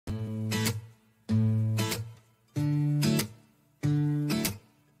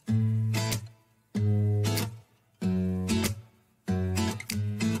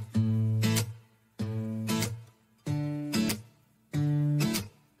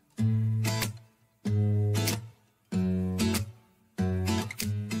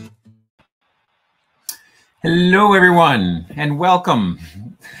Hello, everyone, and welcome.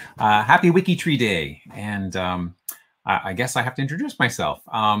 Happy WikiTree Day. And I guess I have to introduce myself.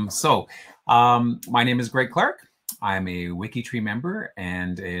 My name is Greg Clarke. I'm a WikiTree member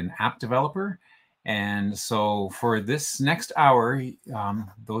and an app developer. And so for this next hour,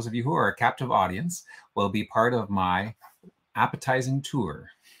 those of you who are a captive audience will be part of my App-etizing tour.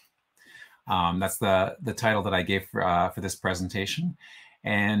 That's the title that I gave for this presentation.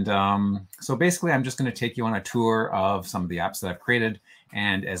 And so basically, I'm just going to take you on a tour of some of the apps that I've created.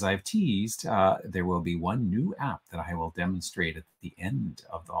 And as I've teased, there will be one new app that I will demonstrate at the end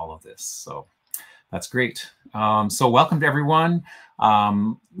of all of this. So that's great. So welcome to everyone.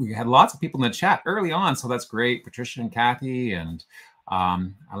 We had lots of people in the chat early on, so that's great. Patricia and Kathy and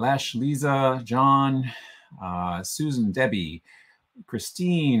Alesh, Lisa, John, Susan, Debbie,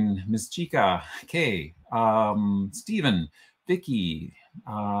 Christine, Ms. Chica, Kay, Stephen, Vicky,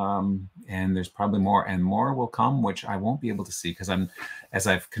 and there's probably more, and more will come, which I won't be able to see because as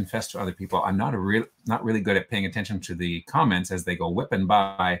I've confessed to other people, I'm not really good at paying attention to the comments as they go whipping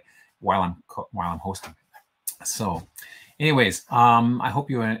by while I'm hosting. So anyways, I hope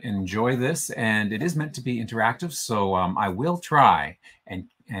you enjoy this, and it is meant to be interactive. So I will try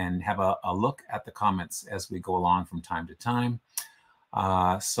and have a look at the comments as we go along from time to time.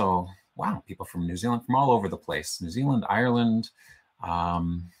 So wow, people from New Zealand, from all over the place, New Zealand, Ireland, all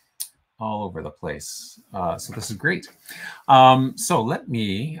over the place. So this is great. So let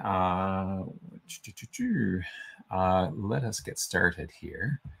me let us get started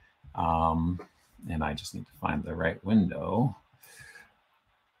here. And I just need to find the right window.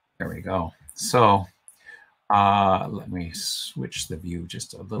 There we go. So let me switch the view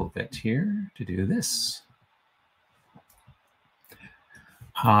just a little bit here to do this.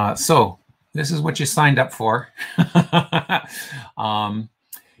 So this is what you signed up for.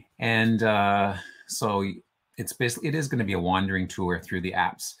 So it's basically, it is going to be a wandering tour through the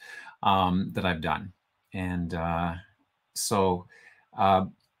apps that I've done. And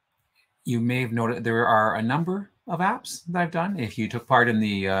you may have noted there are a number of apps that I've done. If you took part in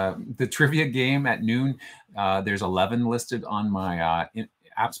the trivia game at noon, there's 11 listed on my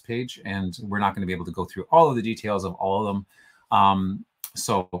apps page, and we're not going to be able to go through all of the details of all of them.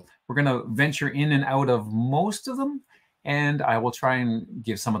 So we're going to venture in and out of most of them, and I will try and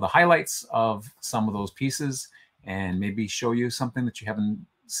give some of the highlights of some of those pieces and maybe show you something that you haven't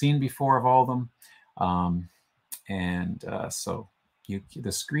seen before of all of them. So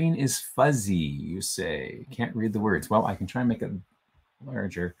the screen is fuzzy, you say. Can't read the words. Well, I can try and make it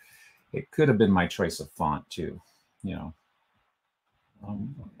larger. It could have been my choice of font too, you know.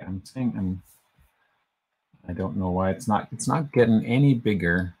 I'm saying I don't know why it's not getting any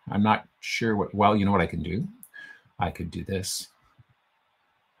bigger. I'm not sure what. Well, you know what I can do? I could do this.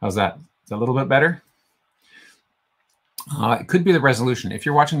 How's that? Is that a little bit better? It could be the resolution. If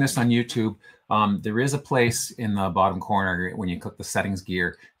you're watching this on YouTube, there is a place in the bottom corner when you click the settings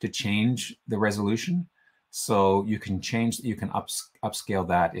gear to change the resolution. So you can upscale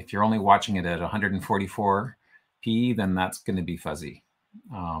that. If you're only watching it at 144p, then that's going to be fuzzy.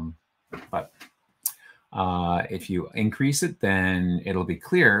 But if you increase it, then it'll be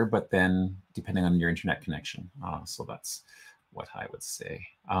clear, but then depending on your internet connection. So that's what I would say.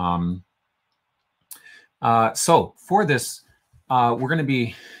 So for this, we're going to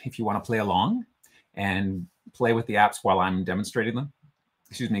be, if you want to play along and play with the apps while I'm demonstrating them,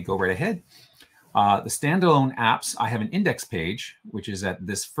 go right ahead. The standalone apps, I have an index page, which is at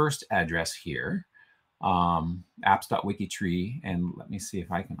this first address here. Apps.wikitree, and let me see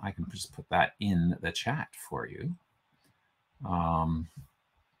if I can just put that in the chat for you.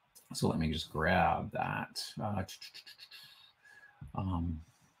 So let me just grab that. No,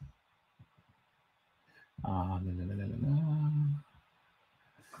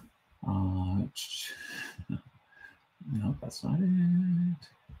 that's not it.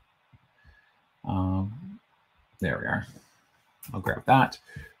 There we are. I'll grab that.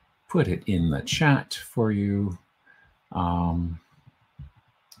 Put it in the chat for you.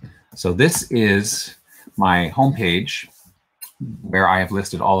 So this is my homepage where I have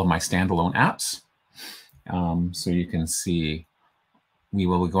listed all of my standalone apps. So you can see we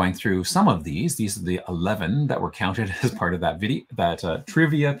will be going through some of these. These are the 11 that were counted as part of that video, that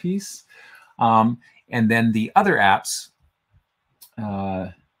trivia piece. And then the other apps,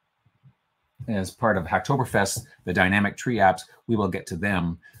 as part of Hacktoberfest, the dynamic tree apps, we will get to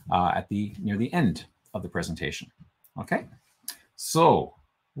them near the end of the presentation. Okay, so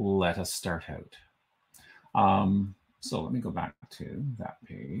let us start out. So let me go back to that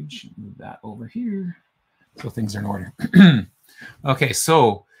page, move that over here, so things are in order. Okay,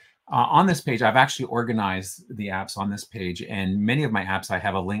 so on this page, I've actually organized the apps on this page, and many of my apps, I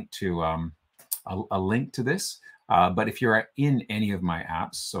have a link to a link to this. But if you're in any of my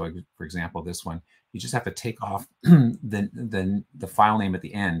apps, so for example, this one, you just have to take off the file name at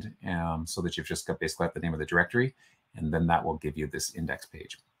the end, so that you've just basically got the name of the directory, and then that will give you this index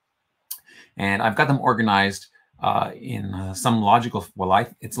page. And I've got them organized in some logical, well,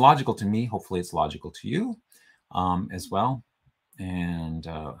 it's logical to me. Hopefully it's logical to you as well. And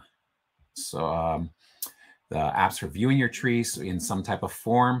the apps for viewing your tree, so in some type of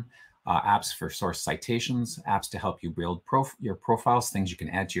form, apps for source citations, apps to help you build your profiles, things you can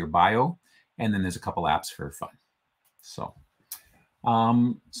add to your bio, and then there's a couple apps for fun. So, so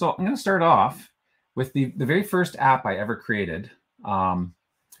I'm going to start off with the very first app I ever created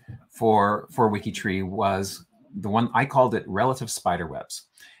for WikiTree was the one I called it Relative SpiderWebs.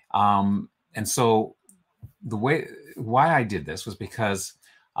 And so why I did this was because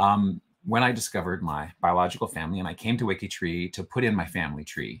when I discovered my biological family and I came to WikiTree to put in my family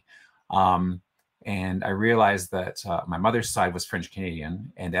tree, and I realized that my mother's side was French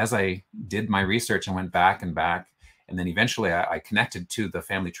Canadian. And as I did my research and went back and back, and then eventually I connected to the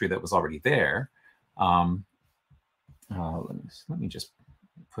family tree that was already there. Let me just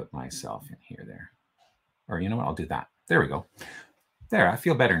put myself in here there. Or you know what, I'll do that. There we go. There, I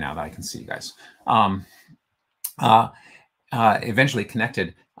feel better now that I can see you guys. Eventually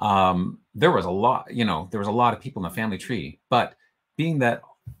connected. There was a lot, there was a lot of people in the family tree, but being that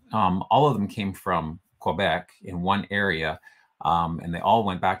all of them came from Quebec in one area, and they all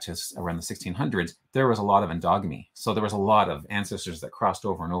went back to around the 1600s, there was a lot of endogamy. So there was a lot of ancestors that crossed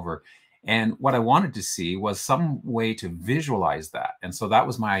over and over. And what I wanted to see was some way to visualize that. And so that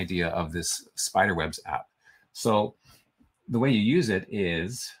was my idea of this SpiderWebs app. So the way you use it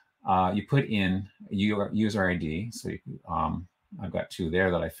is you put in your user ID. So I've got 2 there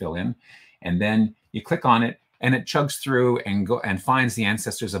that I fill in. And then you click on it, and it chugs through and finds the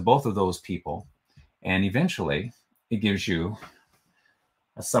ancestors of both of those people. And eventually it gives you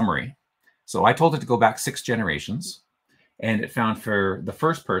a summary. So I told it to go back 6 generations, and it found for the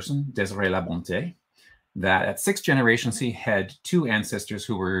first person, Désiré Labonté, that at 6 generations, he had 2 ancestors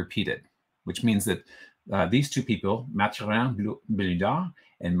who were repeated, which means that these 2 people, Mathurin Beludard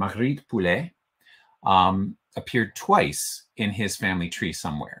and Marguerite Poulet, appeared twice in his family tree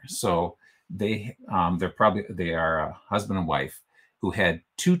somewhere. So they are a husband and wife who had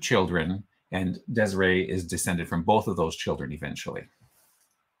 2 children, and Desiree is descended from both of those children eventually.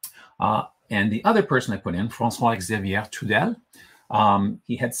 And the other person I put in, François-Xavier Trudel,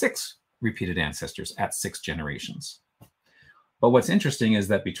 he had 6 repeated ancestors at 6 generations. But what's interesting is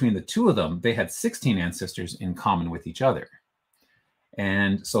that between the 2 of them, they had 16 ancestors in common with each other.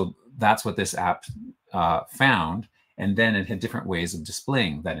 And so that's what this app found. And then it had different ways of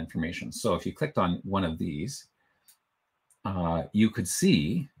displaying that information. So if you clicked on one of these, you could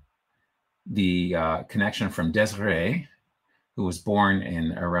see the connection from Desiree, who was born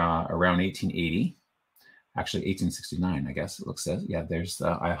in around 1880, actually 1869, I guess it looks like. Yeah, there's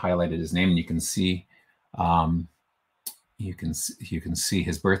I highlighted his name, and you can see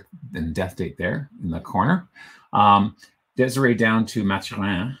his birth and death date there in the corner. Desiree down to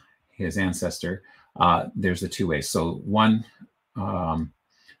Mathurin, his ancestor. There's the 2 ways. So one,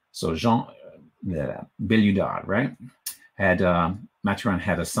 so Jean Beludard, right? Mathurin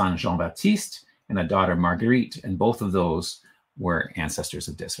had a son, Jean-Baptiste, and a daughter, Marguerite, and both of those were ancestors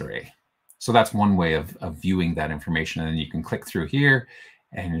of Desiree. So that's one way of viewing that information. And then you can click through here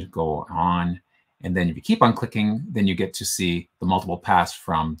and go on. And then if you keep on clicking, then you get to see the multiple paths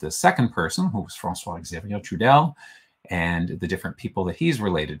from the second person, who was François-Xavier Trudel, and the different people that he's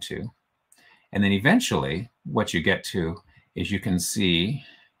related to. And then eventually what you get to is you can see,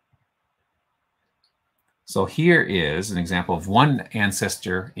 so here is an example of one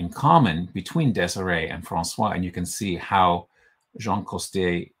ancestor in common between Desiree and Francois, and you can see how Jean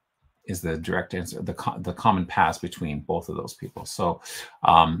Costet is the direct answer, the common paths between both of those people. So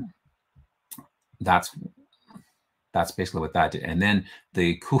that's basically what that did. And then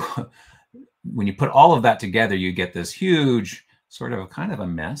when you put all of that together, you get this huge sort of kind of a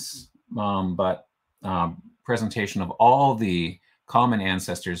mess, but presentation of all the common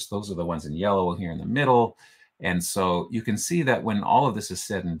ancestors. Those are the ones in yellow here in the middle. And so you can see that when all of this is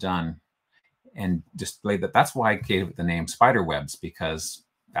said and done and displayed, that's why I gave it the name SpiderWebs, because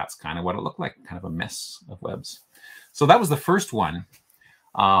that's kind of what it looked like, kind of a mess of webs. So that was the first one.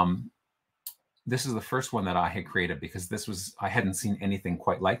 This is the first one that I had created, because I hadn't seen anything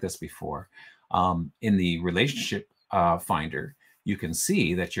quite like this before. In the relationship finder, you can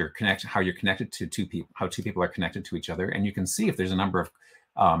see that how you're connected to 2 people, how 2 people are connected to each other. And you can see if there's a number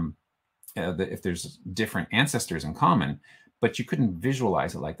of if there's different ancestors in common, but you couldn't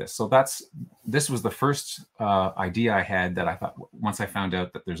visualize it like this. So this was the first idea I had, that I thought, once I found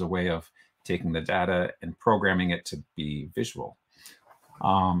out that there's a way of taking the data and programming it to be visual.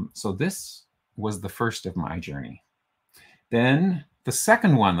 So this was the first of my journey. Then the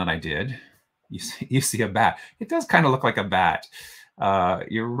second one that I did, you see a bat. It does kind of look like a bat.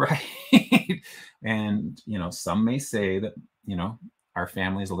 You're right. And, you know, some may say that, you know, our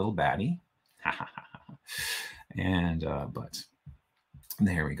family is a little batty. And, but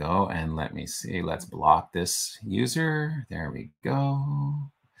there we go. And let me see, let's block this user. There we go.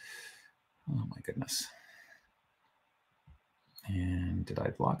 Oh my goodness. And did I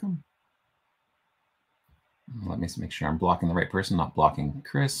block him? Let me make sure I'm blocking the right person, not blocking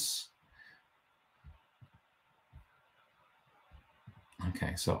Chris.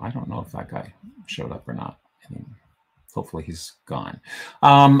 Okay, so I don't know if that guy showed up or not. I mean, hopefully he's gone.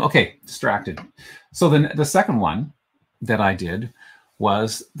 Okay, distracted. So then the second one that I did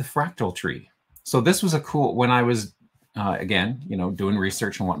was the fractal tree. So this was a cool, when I was, again, you know, doing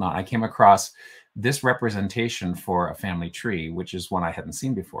research and whatnot, I came across this representation for a family tree, which is one I hadn't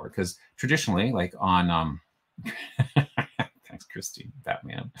seen before. Because traditionally, like on, thanks, Christine,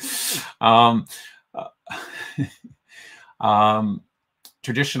 Batman.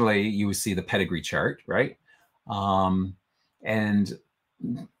 Traditionally, you would see the pedigree chart, right? And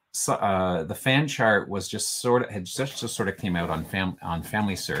so, the fan chart was just sort of came out on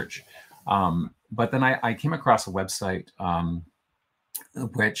Family Search, but then I came across a website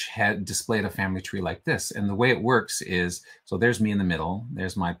which had displayed a family tree like this. And the way it works is, so there's me in the middle,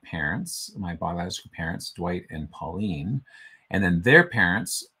 there's my parents, my biological parents, Dwight and Pauline, and then their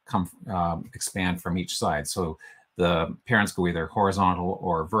parents come expand from each side. So the parents go either horizontal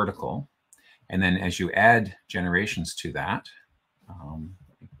or vertical. And then as you add generations to that, let me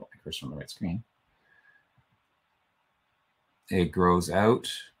put my cursor on the right screen, it grows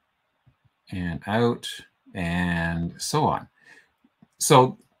out and so on.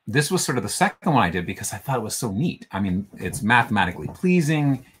 So this was sort of the second one I did because I thought it was so neat. I mean, it's mathematically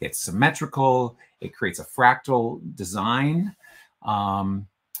pleasing, it's symmetrical, it creates a fractal design,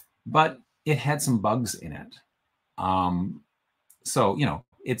 but it had some bugs in it. So, you know,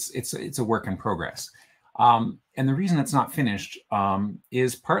 it's a work in progress. And the reason it's not finished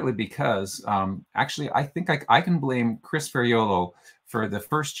is partly because actually I think I can blame Chris Ferriolo for the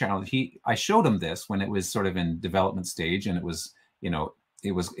first challenge. I showed him this when it was sort of in development stage, and it was, you know,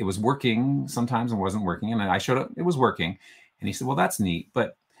 it was working sometimes and wasn't working. And I showed it, it was working. And he said, well, that's neat.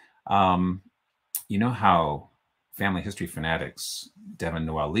 But you know how family history fanatics, Devin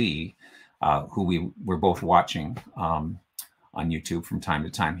Noel Lee, who we were both watching on YouTube from time to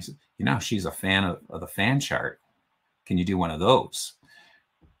time, he said, you know, she's a fan of the fan chart. Can you do one of those?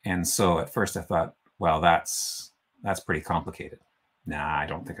 And so at first I thought, well, that's pretty complicated. Nah, I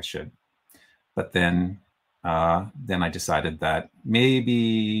don't think I should. But then I decided that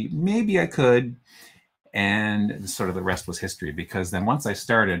maybe I could, and sort of the rest was history, because then once I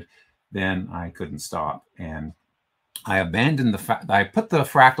started, then I couldn't stop. And I abandoned I put the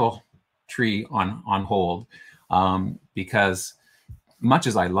fractal tree on hold because much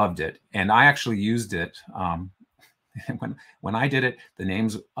as I loved it, and I actually used it when I did it, the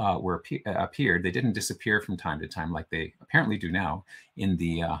names appeared. They didn't disappear from time to time like they apparently do now in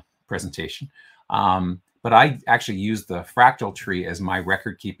the presentation. But I actually used the fractal tree as my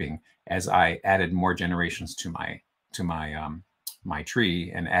record keeping as I added more generations to my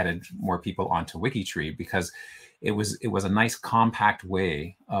tree and added more people onto WikiTree, because it was a nice compact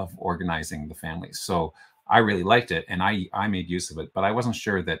way of organizing the families. So I really liked it, and I made use of it, but I wasn't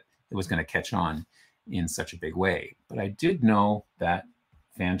sure that it was going to catch on in such a big way. But I did know that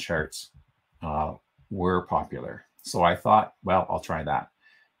fan charts were popular. So I thought, well, I'll try that.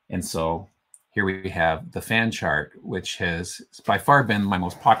 And so here we have the fan chart, which has by far been my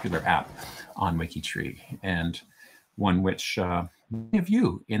most popular app on WikiTree, and one which many of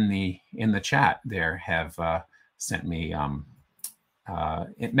you in the chat there have sent me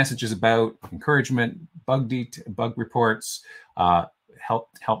messages about, encouragement, bug reports,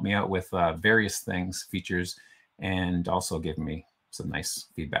 help me out with various things, features, and also give me some nice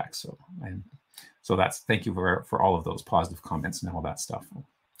feedback. So that's, thank you for all of those positive comments and all that stuff.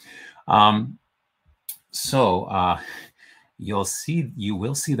 You will see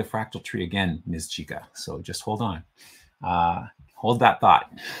the fractal tree again, Ms. Chica. So just hold on. Hold that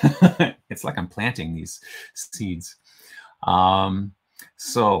thought. It's like I'm planting these seeds. And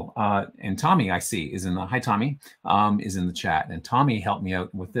Tommy, I see, is in the, hi Tommy, is in the chat. And Tommy helped me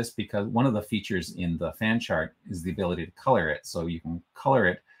out with this because one of the features in the fan chart is the ability to color it. So you can color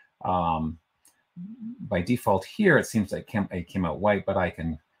it By default here, it seems like it came out white, but I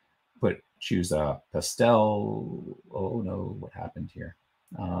can choose a pastel. Oh no, what happened here?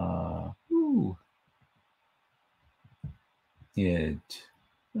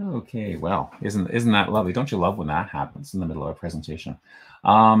 Okay, well, isn't that lovely? Don't you love when that happens in the middle of a presentation?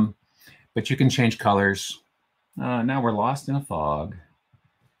 But you can change colors. Now we're lost in a fog.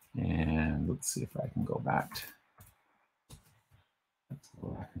 And let's see if I can go back. Let's go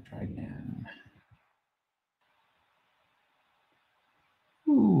back and try again.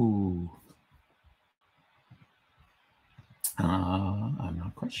 Ooh. I'm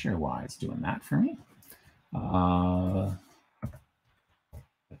not quite sure why it's doing that for me. Let's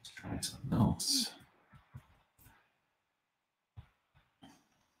try something else.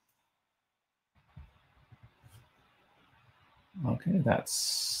 Okay,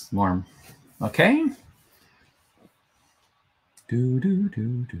 that's more. Okay.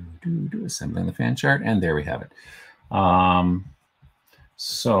 Assembling the fan chart, and there we have it.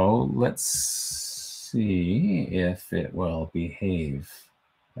 So let's see if it will behave.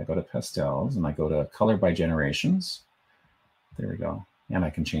 I go to pastels and I go to color by generations. There we go. And I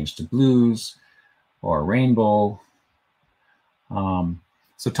can change to blues or rainbow.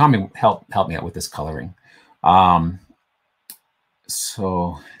 So Tommy, help me out with this coloring.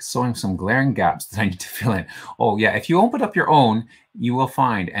 So showing some glaring gaps that I need to fill in. Oh yeah, if you open up your own, you will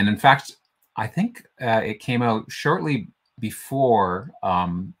find, and in fact, I think it came out shortly before,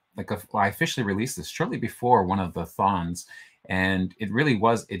 like I officially released this shortly before one of the thons, and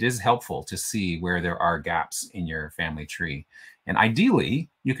it is helpful to see where there are gaps in your family tree. And ideally,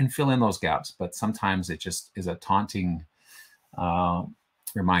 you can fill in those gaps, but sometimes it just is a taunting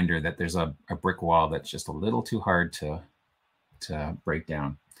reminder that there's a brick wall that's just a little too hard to break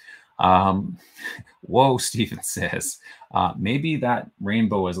down. Whoa, Stephen says, maybe that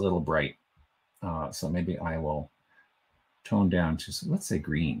rainbow is a little bright. So maybe I will tone down to, let's say,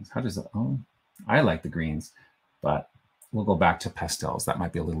 greens. How does it? Oh, I like the greens, but we'll go back to pastels. That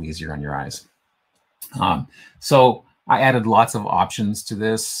might be a little easier on your eyes. So I added lots of options to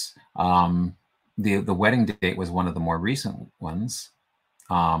this. The wedding date was one of the more recent ones.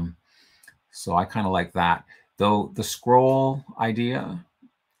 So I kind of like that. Though the scroll idea,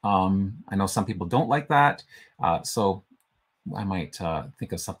 I know some people don't like that. So I might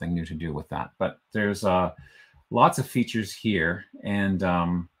think of something new to do with that. But there's lots of features here. And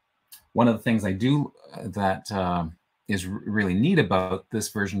one of the things I do that is really neat about this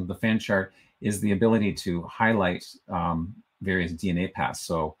version of the fan chart is the ability to highlight various DNA paths.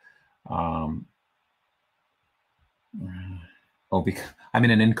 So, because I'm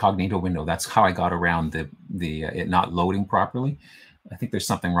in an incognito window. That's how I got around it not loading properly. I think there's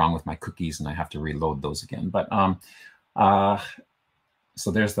something wrong with my cookies and I have to reload those again. But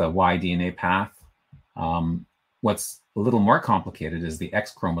so there's the Y DNA path. What's a little more complicated is the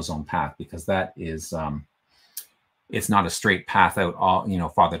X chromosome path, because that is it's not a straight path out, all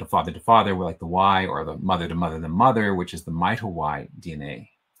father to father to father, like the Y, or the mother to mother to mother, which is the mito-Y DNA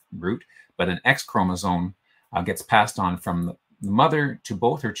route. But an X chromosome gets passed on from the mother to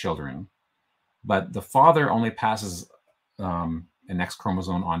both her children, but the father only passes an X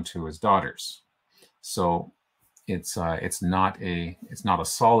chromosome onto his daughters. So it's not a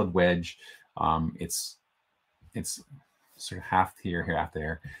solid wedge. It's sort of half here, half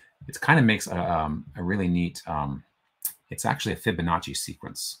there. It kind of makes a really neat. It's actually a Fibonacci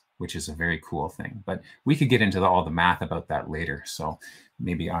sequence, which is a very cool thing. But we could get into all the math about that later. So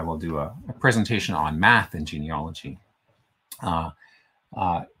maybe I will do a presentation on math and genealogy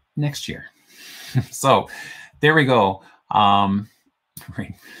next year. So there we go.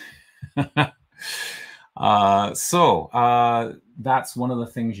 Right. That's one of the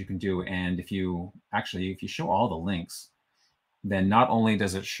things you can do. And if you show all the links, then not only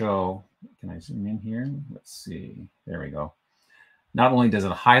does it show, can I zoom in here? Let's see, there we go. Not only does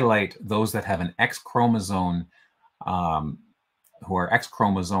it highlight those that have an X chromosome, who are X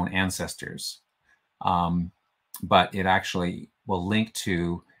chromosome ancestors, but it actually will link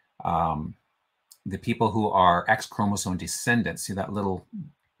to the people who are X chromosome descendants. See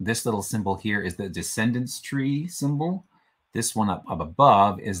this little symbol here is the descendants tree symbol. This one up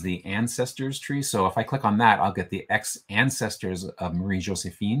above is the ancestors tree. So if I click on that, I'll get the X ancestors of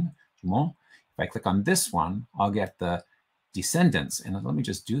Marie-Joséphine Dumont. If I click on this one, I'll get the descendants. And let me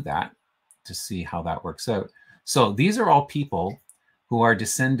just do that to see how that works out. So these are all people who are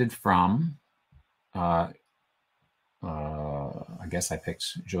descended from, I guess I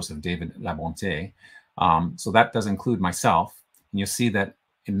picked Joseph David Labonté. So that does include myself. And you'll see that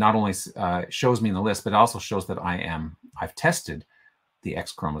it not only shows me in the list, but it also shows that I've tested the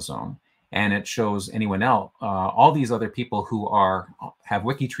X chromosome, and it shows anyone else, all these other people who have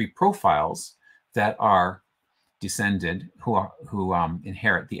WikiTree profiles that are descended, who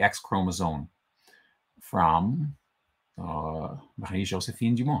inherit the X chromosome from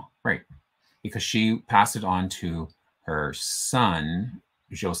Marie-Joséphine Dumont, right? Because she passed it on to her son,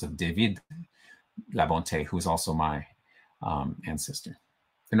 Joseph David Labonté, who is also my ancestor.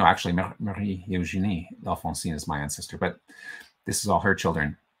 No, actually, Marie-Eugénie Alphonsine is my ancestor, but this is all her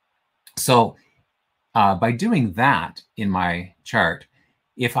children. So by doing that in my chart,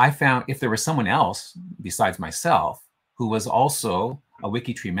 if there was someone else besides myself who was also a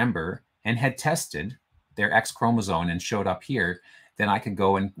WikiTree member and had tested their X chromosome and showed up here, then I could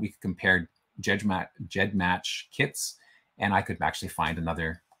go and we could compare GEDmatch kits, and I could actually find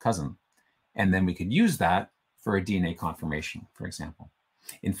another cousin. And then we could use that for a DNA confirmation, for example.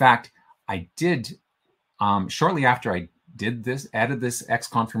 In fact, I did, shortly after I did this, added this X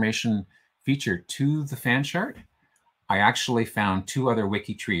confirmation feature to the fan chart, I actually found 2 other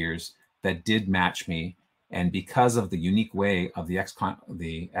WikiTreeers that did match me. And because of the unique way of the X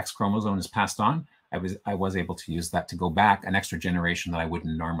chromosome is passed on, I was able to use that to go back an extra generation that I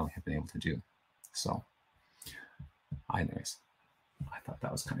wouldn't normally have been able to do. So anyways, I thought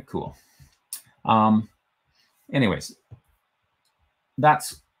that was kind of cool. Anyways,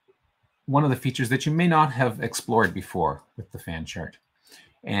 that's one of the features that you may not have explored before with the fan chart.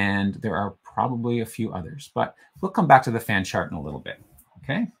 And there are probably a few others, but we'll come back to the fan chart in a little bit.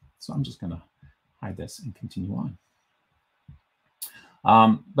 Okay, so I'm just going to hide this and continue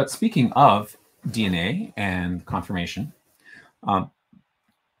on. But speaking of DNA and confirmation,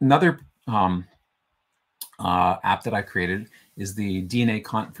 another app that I created is the DNA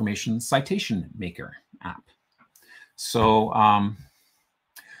Confirmation Citation Maker app. So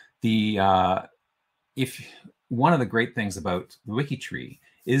if one of the great things about WikiTree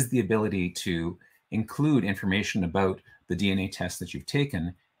is the ability to include information about the DNA test that you've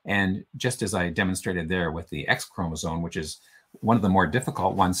taken. And just as I demonstrated there with the X chromosome, which is one of the more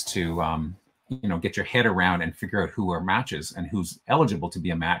difficult ones to get your head around and figure out who are matches and who's eligible to be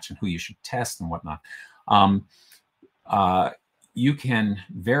a match and who you should test and whatnot. You can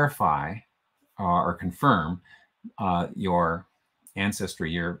verify or confirm your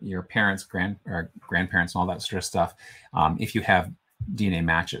ancestry, your parents, grandparents, and all that sort of stuff, if you have DNA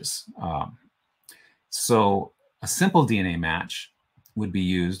matches. So a simple DNA match would be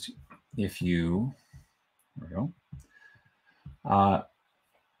used if you, there we go,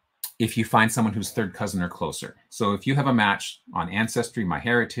 if you find someone who's third cousin or closer. So if you have a match on Ancestry,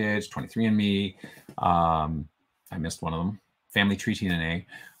 MyHeritage, 23andMe, I missed one of them, Family Tree DNA,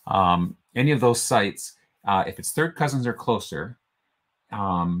 any of those sites, if it's third cousins or closer,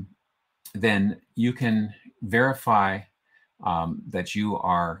 then you can verify that you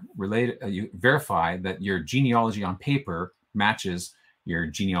are related, you verify that your genealogy on paper matches your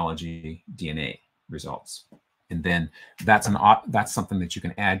genealogy DNA results. And then that's something that you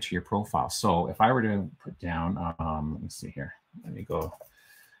can add to your profile. So if I were to put down, let me see here, let me go,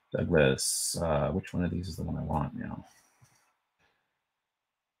 Douglas, which one of these is the one I want now?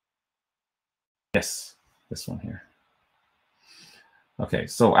 Yes, this one here. Okay,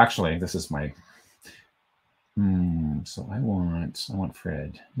 so actually this is my, so I want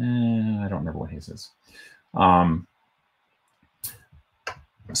Fred. I don't remember what his is.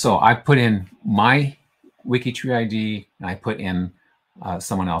 So I put in my WikiTree ID, and I put in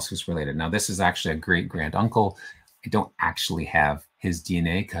someone else who's related. Now this is actually a great grand uncle. I don't actually have his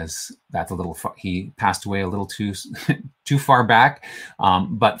DNA because that's a little he passed away a little too far back.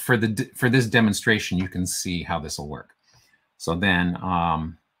 But for this demonstration, you can see how this will work. So then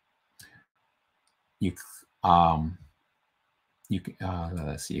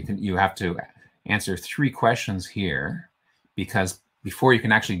let's see, you have to answer 3 questions here, because before you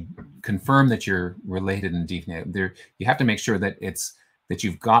can actually confirm that you're related and DNA, you have to make sure that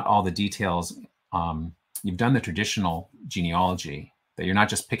you've got all the details. You've done the traditional genealogy, that you're not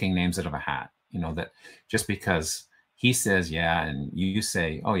just picking names out of a hat. You know, that just because he says yeah and you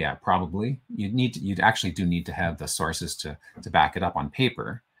say oh yeah probably, you actually do need to have the sources to back it up on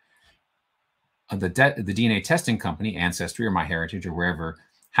paper. The DNA testing company, Ancestry or MyHeritage or wherever,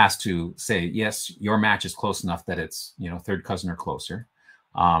 has to say yes, your match is close enough that it's third cousin or closer,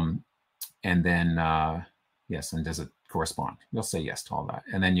 and then yes, and does it correspond? You'll say yes to all that,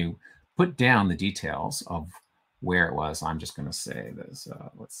 and then you put down the details of where it was. I'm just going to say there's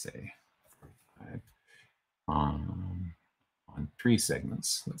let's say on 3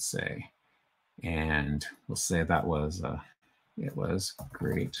 segments, let's say, and we'll say that was it was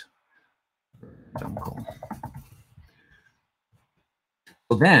great uncle.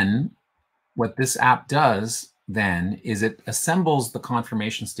 So then what this app does then is it assembles the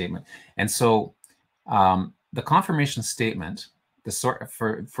confirmation statement. And so the confirmation statement,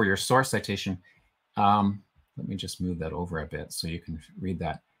 for your source citation, let me just move that over a bit so you can read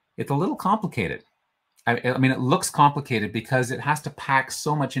that. It's a little complicated. I mean, it looks complicated because it has to pack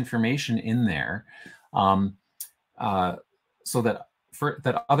so much information in there, so that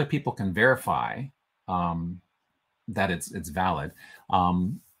that other people can verify that it's valid.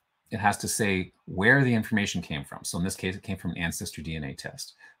 It has to say where the information came from. So in this case, it came from an ancestry DNA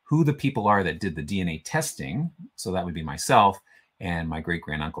test. Who the people are that did the DNA testing. So that would be myself and my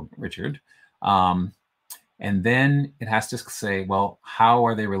great-granduncle Richard. And then it has to say, well, how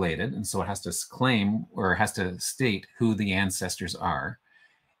are they related? And so it has to claim, or it has to state who the ancestors are.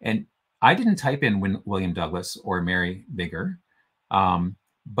 And I didn't type in William Douglas or Mary Bigger,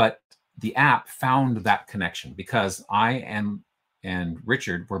 but the app found that connection because I and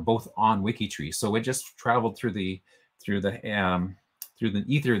Richard were both on WikiTree. So it just traveled through the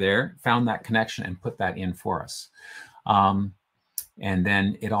ether there, found that connection and put that in for us. And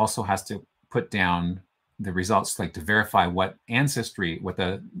then it also has to put down the results, like to verify what ancestry, what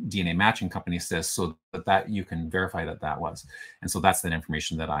the DNA matching company says, so that you can verify that that was. And so that's that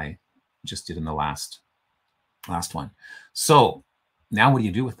information that I just did in the last one. So now what do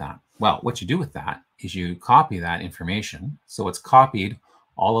you do with that? Well, what you do with that is you copy that information. So it's copied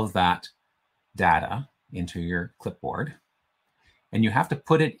all of that data into your clipboard, and you have to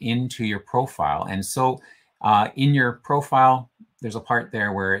put it into your profile. And so in your profile, there's a part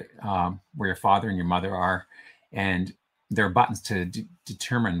there where your father and your mother are, and there are buttons to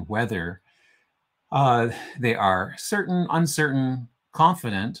determine whether they are certain, uncertain,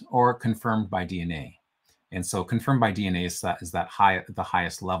 confident, or confirmed by DNA. And so confirmed by DNA is the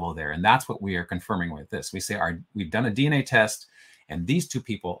highest level there. And that's what we are confirming with this. We say we've done a DNA test, and these two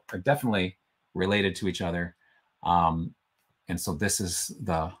people are definitely related to each other. And so this is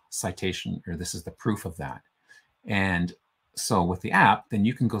the citation, or this is the proof of that. And so with the app, then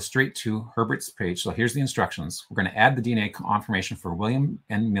you can go straight to Herbert's page. So here's the instructions. We're going to add the DNA confirmation for William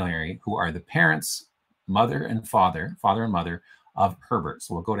and Mary, who are the parents, mother and father and mother of Herbert.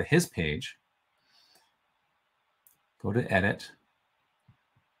 So we'll go to his page, go to edit.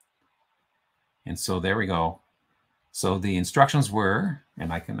 And so there we go. So the instructions were,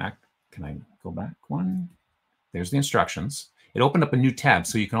 and can I go back one? There's the instructions. It opened up a new tab,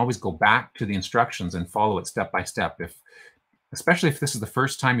 so you can always go back to the instructions and follow it step by step. Especially if this is the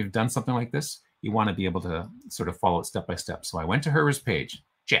first time you've done something like this, you want to be able to sort of follow it step by step. So I went to Herbert's page,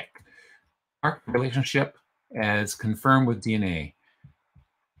 check. Our relationship as confirmed with DNA,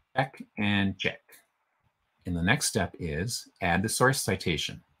 check and check. And the next step is add the source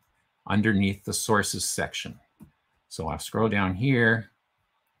citation underneath the sources section. So I'll scroll down here,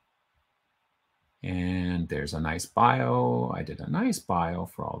 and there's a nice bio. I did a nice bio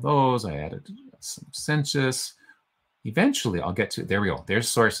for all those. I added some census. Eventually, I'll get to, there we go. There's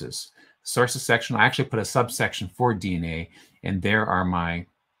sources. Sources section. I actually put a subsection for DNA, and there are my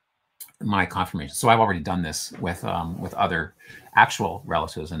confirmations. So I've already done this with other actual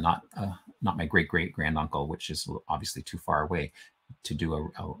relatives, and not my great-great-granduncle, which is obviously too far away to do a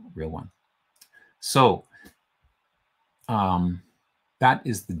real one. So that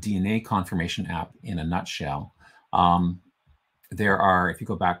is the DNA confirmation app in a nutshell. There are, if you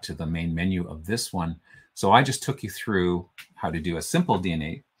go back to the main menu of this one, so I just took you through how to do a simple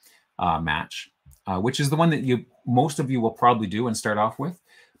DNA match, which is the one that most of you will probably do and start off with.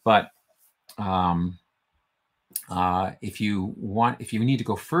 But if you want to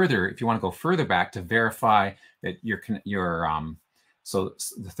go further back to verify that so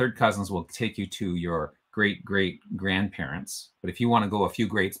the third cousins will take you to your great-great-grandparents. But if you want to go a few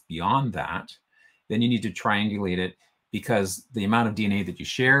greats beyond that, then you need to triangulate it, because the amount of DNA that you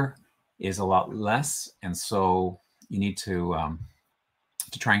share is a lot less. And so you need to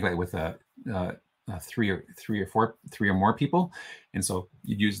triangulate with three or more people. And so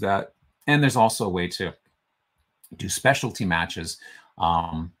you use that. And there's also a way to do specialty matches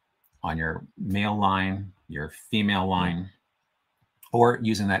on your male line, your female line, or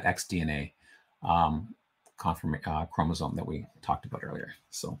using that xDNA chromosome that we talked about earlier.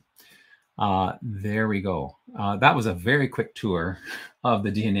 So there we go. That was a very quick tour of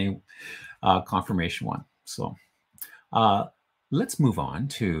the DNA confirmation one. So let's move on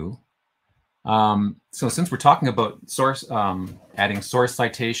to, so since we're talking about adding source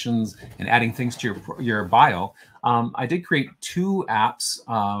citations and adding things to your bio, I did create 2 apps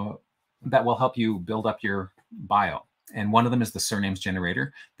that will help you build up your bio. And one of them is the surnames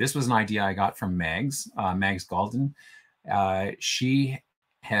generator. This was an idea I got from Mags Galden. She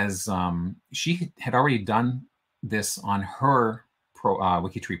has she had already done this on her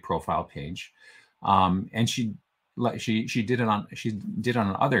WikiTree profile page, and she did it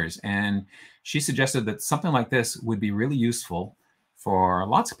on others, and she suggested that something like this would be really useful for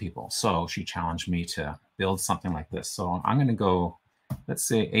lots of people. So she challenged me to build something like this. So I'm going to go, let's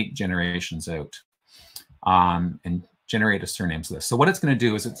say 8 generations out, and generate a surnames list. So what it's going to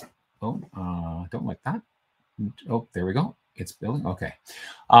do is it's, don't like that. Oh, there we go. It's building. Okay.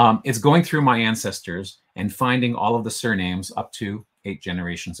 It's going through my ancestors and finding all of the surnames up to 8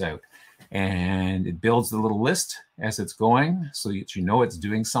 generations out. And it builds the little list as it's going so that you know it's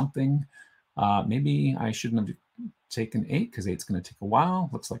doing something. Maybe I shouldn't have taken 8 because 8's going to take a while.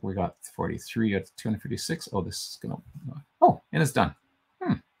 Looks like we got 43 out of 256. Oh, this is going to, oh, and it's done.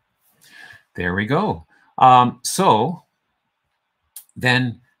 There we go. So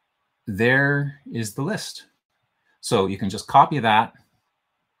then there is the list. So you can just copy that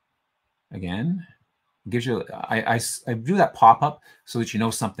again. It gives you, I do that pop-up so that you know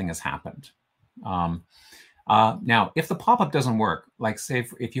something has happened. Now, if the pop-up doesn't work, like say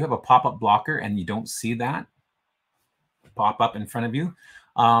if you have a pop-up blocker and you don't see that pop-up in front of you,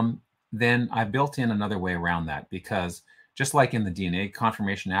 then I built in another way around that, because just like in the DNA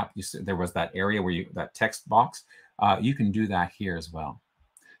confirmation app, there was that area where that text box, you can do that here as well.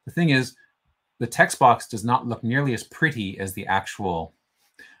 The thing is, the text box does not look nearly as pretty as the actual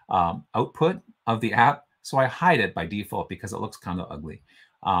output of the app. So I hide it by default because it looks kind of ugly.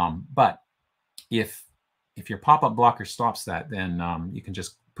 But if your pop-up blocker stops that, then you can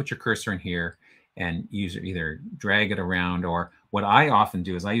just put your cursor in here and either drag it around, or what I often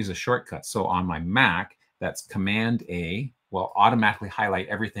do is I use a shortcut. So on my Mac, that's Command A will automatically highlight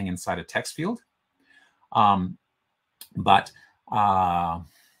everything inside a text field. But on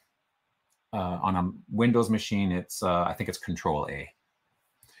a Windows machine, it's I think it's Control A.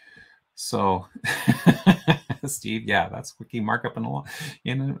 So Steve, yeah, that's wiki markup in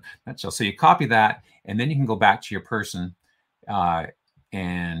a nutshell. So you copy that, and then you can go back to your person,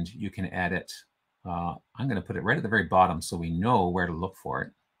 and you can edit. I'm going to put it right at the very bottom so we know where to look for it.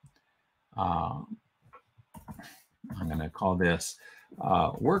 I'm going to call this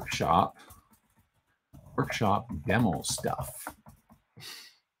workshop demo stuff.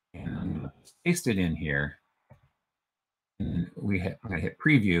 And I'm going to paste it in here. And I'm going to hit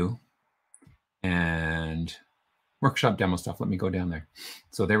preview and workshop demo stuff. Let me go down there.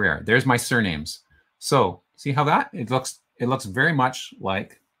 So there we are. There's my surnames. So see how that it looks very much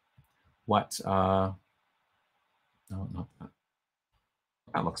like what no, not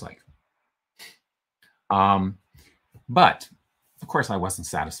that looks like. But of course I wasn't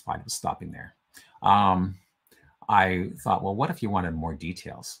satisfied with stopping there. I thought, well, what if you wanted more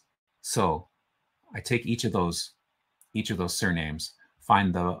details? So I take each of those surnames,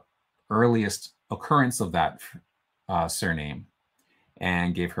 find the earliest occurrence of that surname,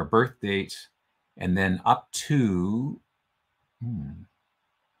 and gave her birth date, and then up to oh,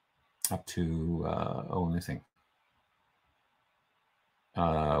 let me think.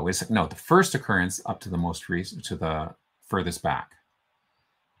 Wait a second. No, the first occurrence up to the most recent, to the furthest back.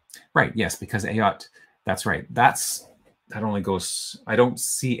 Right. Yes, because Aot. That's right. That only goes. I don't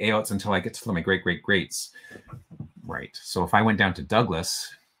see Aots until I get to my greats. Right. So if I went down to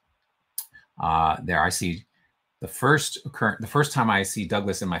Douglas, there I see the first time I see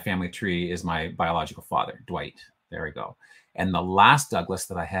Douglas in my family tree is my biological father, Dwight. There we go. And the last Douglas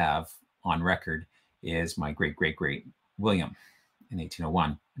that I have on record is my great William in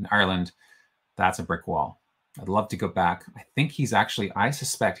 1801 in Ireland. That's a brick wall. I'd love to go back. I think he's actually, I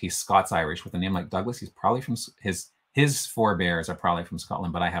suspect he's Scots-Irish with a name like Douglas. He's probably from, his forebears are probably from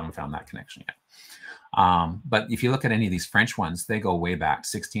Scotland, but I haven't found that connection yet. But if you look at any of these French ones, they go way back,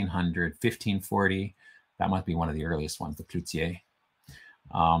 1600, 1540. That might be one of the earliest ones, the Cloutier.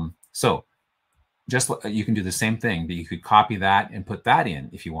 So just you can do the same thing, but you could copy that and put that in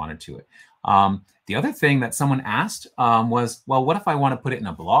if you wanted to it. The other thing that someone asked was, well, what if I want to put it in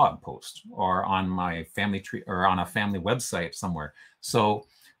a blog post or on my family tree or on a family website somewhere? So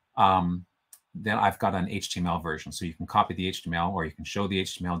then I've got an HTML version. So you can copy the HTML, or you can show the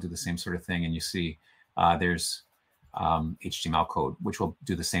HTML, do the same sort of thing. And you see there's HTML code, which will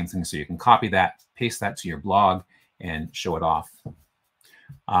do the same thing. So you can copy that, paste that to your blog, and show it off.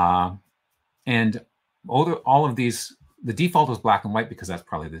 And all of these, the default is black and white because that's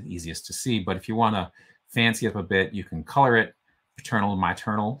probably the easiest to see. But if you want to fancy up a bit, you can color it paternal,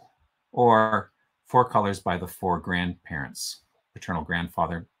 maternal, or 4 colors by the 4 grandparents: paternal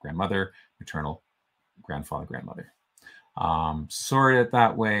grandfather, grandmother, maternal grandfather, grandmother. Sort it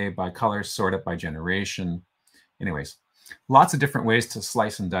that way by color, sort it by generation. Anyways, lots of different ways to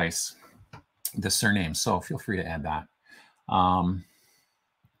slice and dice the surname, so feel free to add that.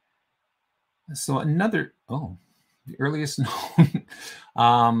 So another, the earliest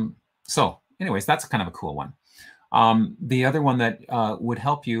known. So anyways, that's kind of a cool one. The other one that would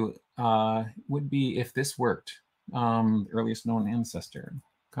help you would be if this worked. Earliest known ancestor.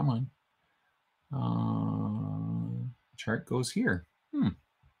 Come on. Chart goes here.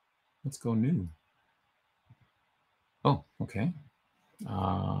 Let's go new. Oh, okay.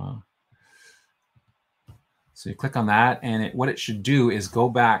 So you click on that, and what it should do is go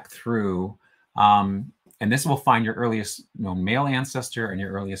back through, and this will find your earliest known male ancestor and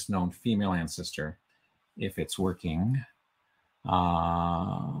your earliest known female ancestor, if it's working.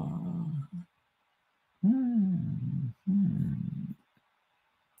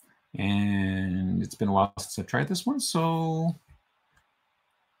 And it's been a while since I've tried this one, so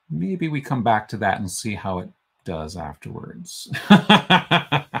maybe we come back to that and see how it does afterwards.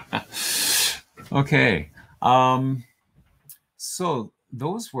 Okay. So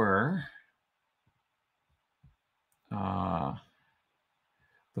those were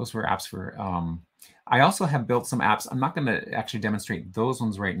apps for, I also have built some apps. I'm not going to actually demonstrate those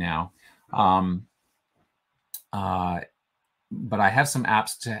ones right now. But I have some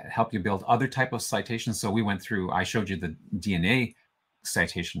apps to help you build other type of citations. So we went through, I showed you the DNA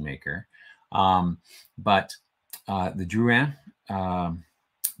citation maker, but the Drouin,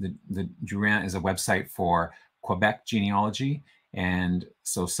 the Drouin is a website for Quebec genealogy. And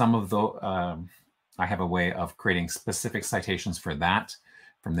so some of the, I have a way of creating specific citations for that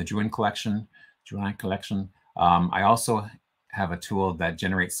from the Drouin collection. I also have a tool that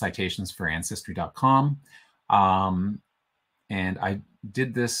generates citations for Ancestry.com. And I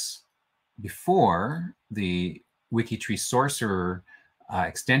did this before the WikiTree Sorcerer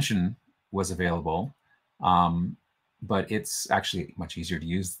extension was available, but it's actually much easier to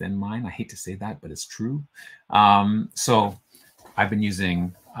use than mine. I hate to say that, but it's true. So I've been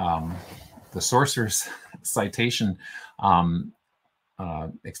using the Sorcerer's citation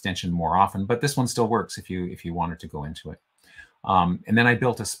extension more often, but this one still works if you wanted to go into it. And then I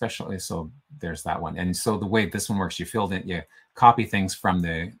built a special, so there's that one. And so the way this one works, you copy things from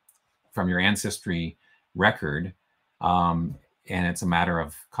your Ancestry record, and it's a matter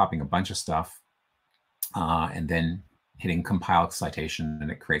of copying a bunch of stuff, and then hitting compile citation,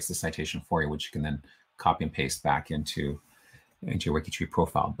 and it creates the citation for you, which you can then copy and paste back into your WikiTree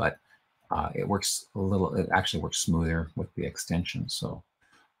profile. But it actually works smoother with the extension. So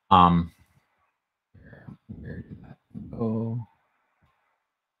where did that go?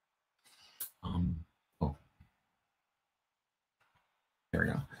 There we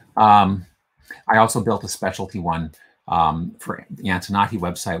go. I also built a specialty one for the Antonati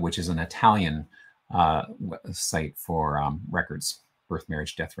website, which is an Italian site for records, birth,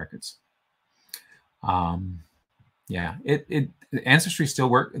 marriage, death records. Yeah, Ancestry still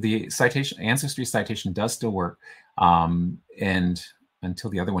work. The Ancestry citation does still work, and until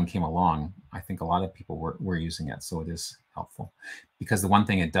the other one came along, I think a lot of people were using it, so it is helpful. Because the one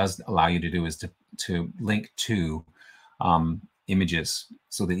thing it does allow you to do is to link to images,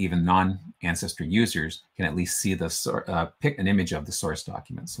 so that even non-Ancestry users can at least see pick an image of the source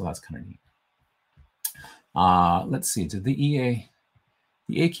document. So that's kind of neat. Let's see. Did the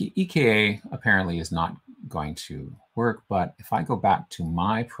EKA apparently is not going to work, but if I go back to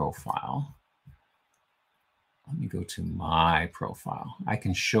my profile, let me go to my profile. I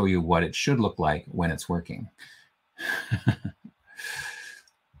can show you what it should look like when it's working.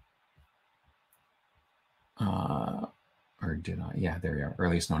 Or did I? Yeah, there we are.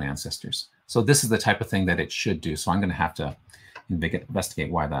 Earliest known ancestors. So this is the type of thing that it should do. So I'm going to have to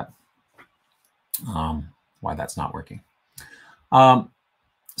investigate why that's not working.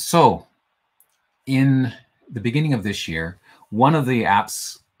 So in the beginning of this year, one of the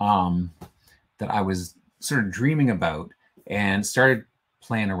apps that I was sort of dreaming about and started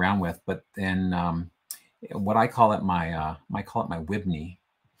playing around with, but then what I call it my WIBNI.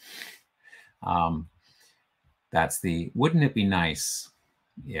 That's the, wouldn't it be nice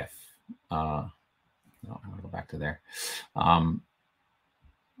if, no, I'm gonna go back to there.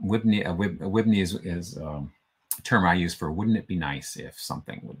 WIBNI is a term I use for wouldn't it be nice if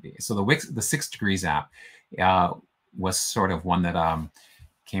something would be. So the 6 Degrees app was sort of one that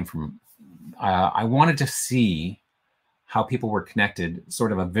came from, I wanted to see how people were connected,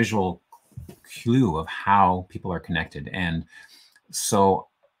 sort of a visual clue of how people are connected. And so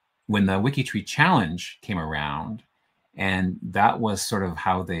when the WikiTree challenge came around, and that was sort of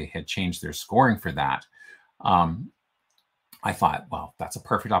how they had changed their scoring for that, I thought, well, that's a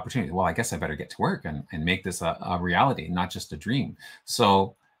perfect opportunity. Well, I guess I better get to work and make this a reality, not just a dream.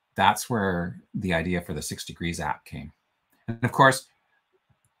 So that's where the idea for the 6 Degrees app came. And of course,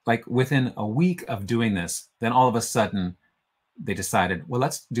 like within a week of doing this, then all of a sudden they decided, well,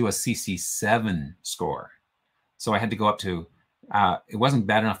 let's do a CC7 score. So I had to go up to, it wasn't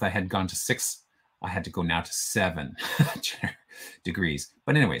bad enough that I had gone to 6. I had to go now to 7 degrees.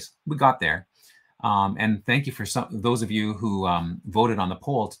 But anyways, we got there. And thank you for those of you who voted on the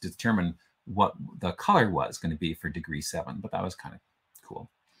poll to determine what the color was going to be for degree 7. But that was kind of cool.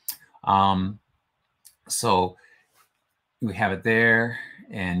 So we have it there.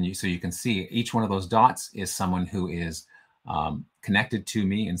 And so you can see each one of those dots is someone who is connected to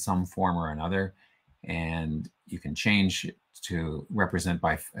me in some form or another. And you can change it to represent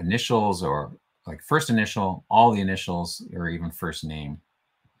by initials or like first initial, all the initials, or even first name.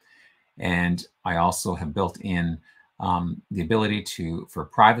 And I also have built in the ability for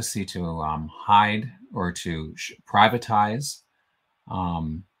privacy to hide or to privatize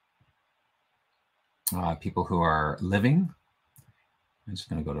people who are living. I'm just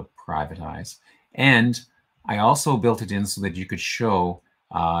going to go to privatize. And I also built it in so that you could show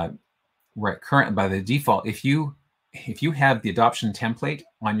current by the default, if you have the adoption template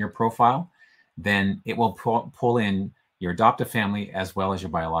on your profile, then it will pull in your adoptive family as well as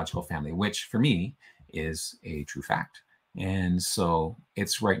your biological family, which for me is a true fact. And so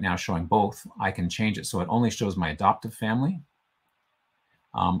it's right now showing both. I can change it so it only shows my adoptive family,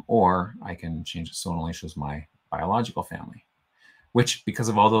 or I can change it so it only shows my biological family, which, because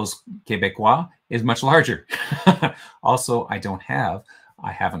of all those Quebecois, is much larger. Also, I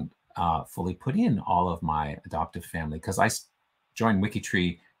haven't fully put in all of my adoptive family because I joined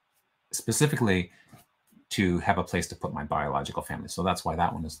WikiTree specifically to have a place to put my biological family. So that's why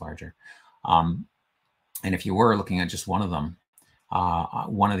that one is larger. And if you were looking at just one of them,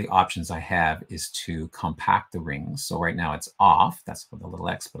 one of the options I have is to compact the rings. So right now it's off, that's with the little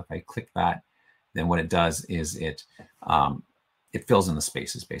X, but if I click that, then what it does is it fills in the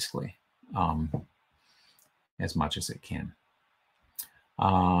spaces basically as much as it can.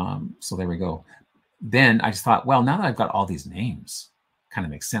 So there we go. Then I just thought, well, now that I've got all these names, kind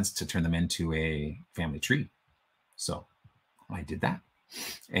of makes sense to turn them into a family tree. So I did that.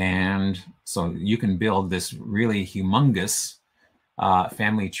 And so you can build this really humongous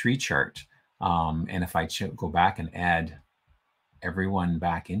family tree chart. And if I go back and add everyone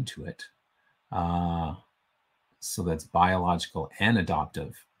back into it, so that's biological and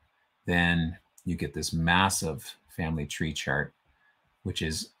adoptive, then you get this massive family tree chart, which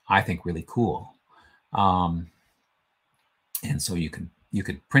is, I think, really cool. And so you could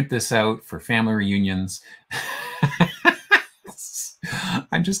print this out for family reunions.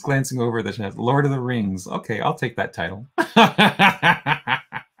 I'm just glancing over the chat. Lord of the Rings. Okay, I'll take that title.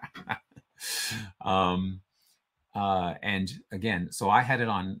 And again, so I had it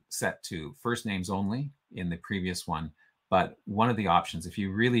on set to first names only in the previous one. But one of the options, if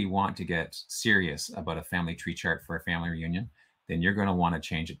you really want to get serious about a family tree chart for a family reunion, then you're going to want to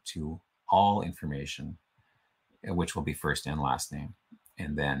change it to all information, which will be first and last name.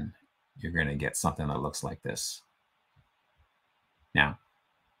 And then you're going to get something that looks like this. Now,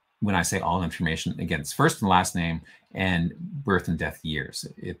 when I say all information, again, it's first and last name and birth and death years,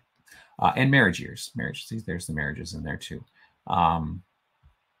 and marriage years. See, there's the marriages in there too,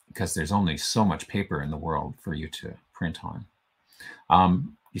 because there's only so much paper in the world for you to print on.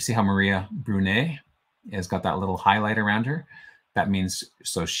 You see how Maria Brunet has got that little highlight around her? That means,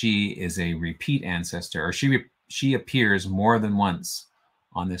 so she is a repeat ancestor, or she appears more than once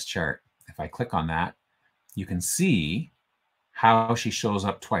on this chart. If I click on that, you can see how she shows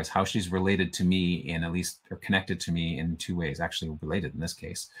up twice, how she's related to me in at least, or connected to me in 2 ways, actually related in this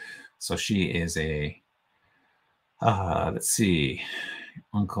case. So she is a, let's see,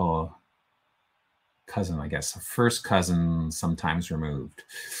 uncle, cousin, I guess, first cousin, sometimes removed.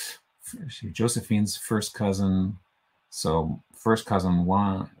 Josephine's first cousin. So first cousin,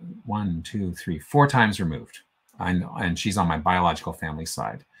 one, two, three, 4 times removed. And she's on my biological family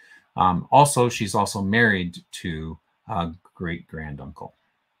side. Also, she's also married to a great-granduncle.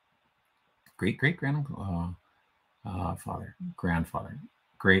 Great-great-granduncle? Father, grandfather.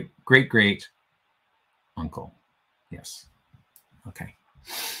 Great-great-uncle. Yes. Okay.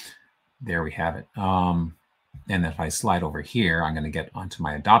 There we have it. And if I slide over here, I'm going to get onto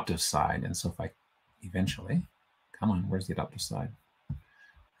my adoptive side. And so if I eventually, come on, where's the adoptive side?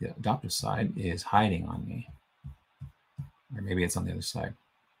 The adoptive side is hiding on me. Or maybe it's on the other side.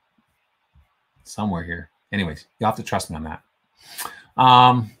 Somewhere here. Anyways, you'll have to trust me on that.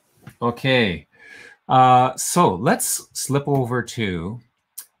 Okay. So let's slip over to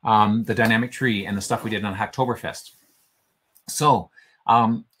the dynamic tree and the stuff we did on Hacktoberfest. So,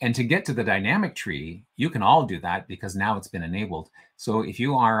 and to get to the dynamic tree, you can all do that because now it's been enabled. So if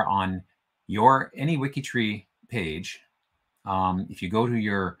you are on any WikiTree page, if you go to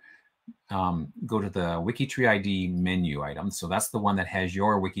your go to the WikiTree ID menu item, so that's the one that has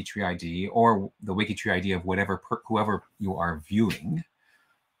your WikiTree ID or the WikiTree ID of whoever you are viewing,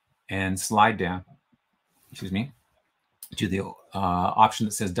 and slide down, excuse me, to the option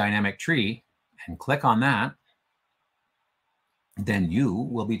that says dynamic tree and click on that, then you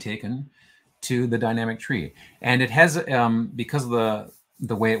will be taken to the dynamic tree. And it has, because of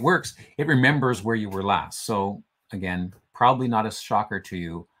the way it works, it remembers where you were last. So again, probably not a shocker to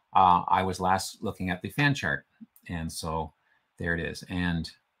you. I was last looking at the fan chart. And so there it is. And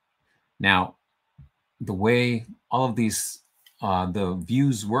now the way all of these, the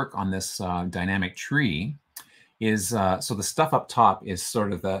views work on this dynamic tree is, so the stuff up top is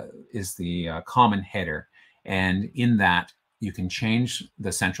sort of the common header. And in that, you can change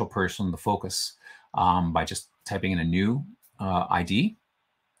the central person, the focus, by just typing in a new ID.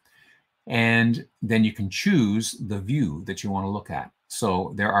 And then you can choose the view that you want to look at.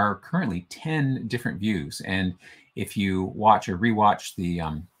 So there are currently 10 different views. And if you watch or rewatch the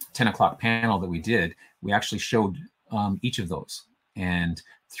 10 o'clock panel that we did, we actually showed each of those. And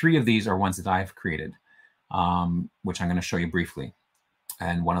 3 of these are ones that I've created, which I'm going to show you briefly.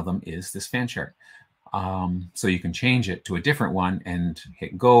 And one of them is this fan chart. So you can change it to a different one and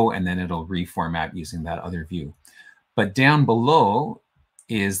hit go, and then it'll reformat using that other view. But down below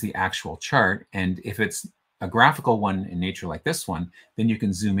is the actual chart. And if it's a graphical one in nature like this one, then you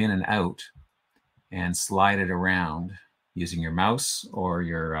can zoom in and out and slide it around using your mouse, or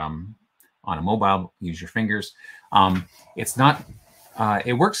your on a mobile, use your fingers. It's not,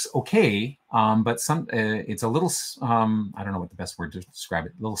 it works okay, but it's a little, I don't know what the best word to describe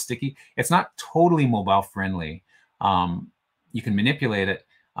it, a little sticky. It's not totally mobile friendly. You can manipulate it,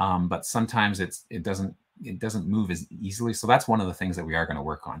 but sometimes it doesn't move as easily. So that's one of the things that we are going to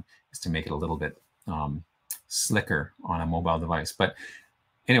work on, is to make it a little bit slicker on a mobile device. But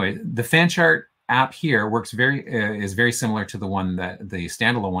anyway, the fan chart app here works is very similar to the one that the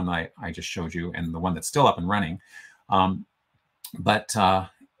standalone one I just showed you, and the one that's still up and running. And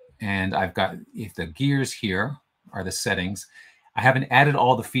I've got, if the gears here are the settings, I haven't added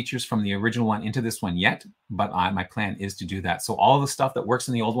all the features from the original one into this one yet, but my plan is to do that. So all the stuff that works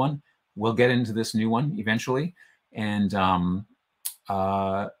in the old one will get into this new one eventually, and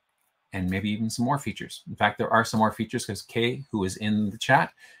maybe even some more features. In fact, there are some more features, because Kay, who is in the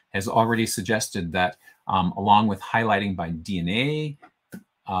chat, has already suggested that along with highlighting by DNA,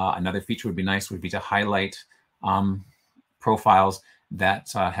 another feature would be nice would be to highlight profiles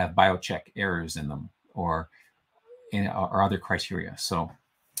that have biocheck errors in them, or other criteria. So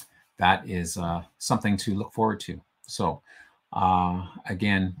that is something to look forward to. So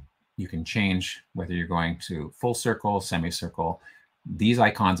again, you can change whether you're going to full circle, semicircle. These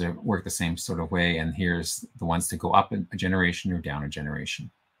icons work the same sort of way, and here's the ones to go up a generation or down a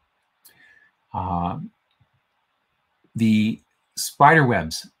generation. The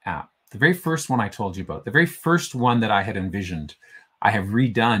SpiderWebs app, the very first one I told you about, the very first one that I had envisioned, I have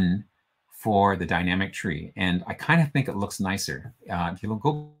redone for the dynamic tree, and I kind of think it looks nicer. If you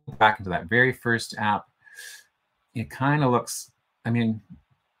go back into that very first app, it kind of looks, I mean,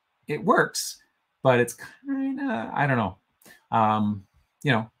 it works, but it's kind of, I don't know,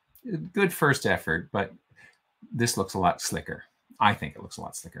 you know, good first effort, but this looks a lot slicker. I think it looks a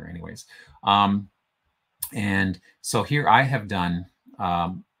lot slicker anyways. And so here I have done,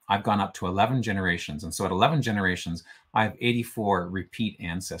 I've gone up to 11 generations. And so at 11 generations, I have 84 repeat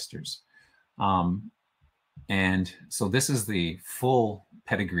ancestors. And so this is the full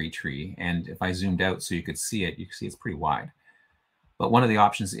pedigree tree. And if I zoomed out so you could see it, you can see it's pretty wide. But one of the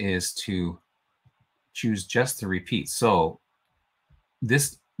options is to choose just the repeat. So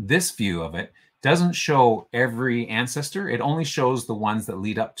this view of it doesn't show every ancestor. It only shows the ones that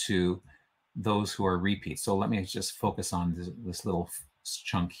lead up to those who are repeats. So let me just focus on this little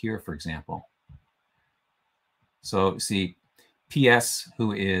chunk here, for example. So see, PS,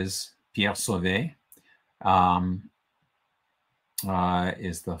 who is Pierre Sauvé,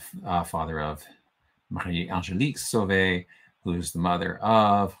 is the father of Marie-Angélique Sauvé, who is the mother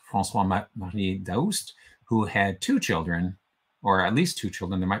of François-Marie Daoust, who had 2 children, or at least 2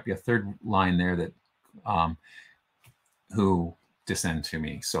 children. There might be a third line there that who descend to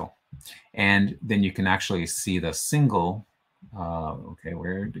me. So, and then you can actually see the single. Okay,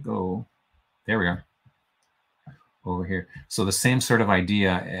 where to go? There we are. over here. So the same sort of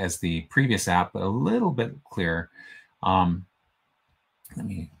idea as the previous app, but a little bit clearer. Let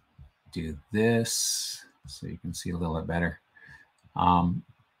me do this so you can see a little bit better.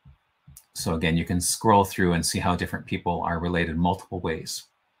 So again, you can scroll through and see how different people are related multiple ways.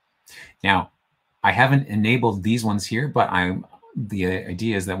 Now, I haven't enabled these ones here, but the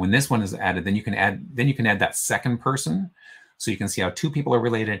idea is that when this one is added, then you can add that second person. So you can see how two people are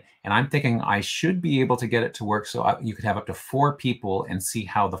related. And I'm thinking I should be able to get it to work so you could have up to 4 people and see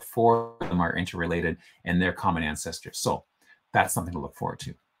how the 4 of them are interrelated and their common ancestors. So that's something to look forward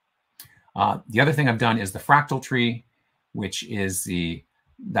to. The other thing I've done is the fractal tree, which is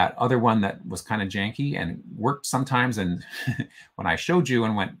that other one that was kind of janky and worked sometimes. And when I showed you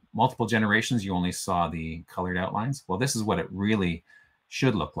and went multiple generations, you only saw the colored outlines. Well, this is what it really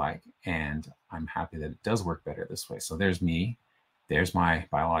should look like. And I'm happy that it does work better this way. So there's me, there's my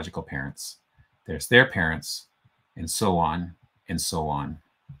biological parents, there's their parents, and so on, and so on.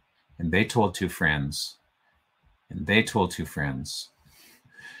 And they told 2 friends, and they told 2 friends,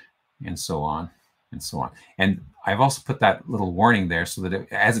 and so on, and so on. And I've also put that little warning there so that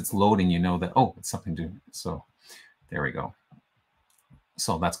as it's loading, you know that, oh, it's something to, so there we go.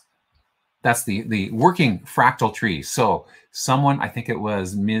 So that's the working fractal tree. So someone, I think it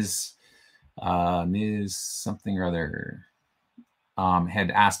was Ms. something or other,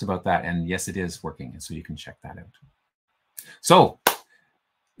 had asked about that, and yes, it is working. And so you can check that out. So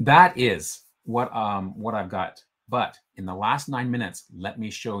that is what I've got. But in the last 9 minutes, let me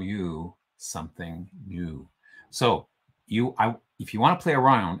show you something new. So if you want to play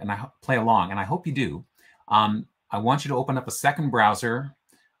around and play along, and I hope you do, I want you to open up a second browser,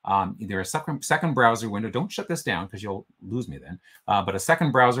 either a second browser window. Don't shut this down because you'll lose me then. But a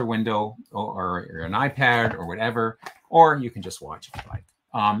second browser window or an iPad or whatever, or you can just watch if you like.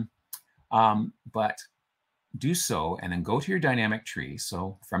 But do so, and then go to your dynamic tree.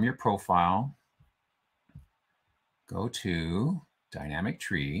 So from your profile, go to dynamic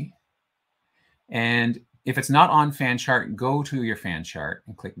tree. And if it's not on fan chart, go to your fan chart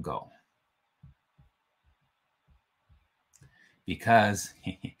and click go. Because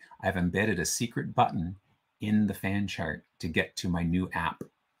I've embedded a secret button in the fan chart to get to my new app.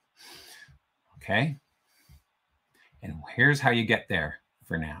 Okay. And here's how you get there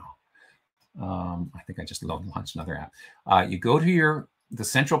for now. I think I just launched another app. You go to the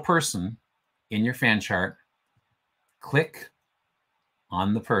central person in your fan chart, click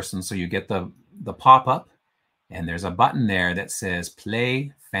on the person. So you get the pop-up, and there's a button there that says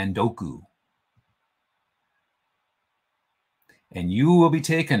play Fandoku. And you will be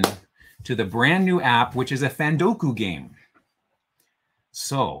taken to the brand new app, which is a Fandoku game.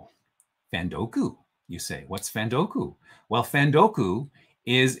 So Fandoku, you say, what's Fandoku? Well, Fandoku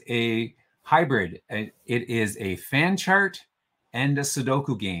is a hybrid. It is a fan chart and a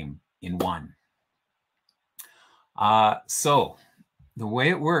Sudoku game in one. So the way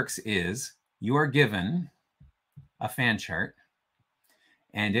it works is you are given a fan chart,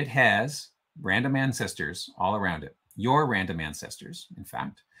 and it has random ancestors all around it. Your random ancestors, in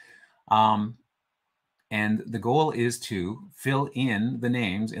fact. And the goal is to fill in the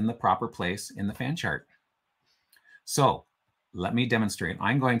names in the proper place in the fan chart. So let me demonstrate.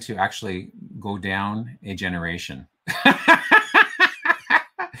 I'm going to actually go down a generation.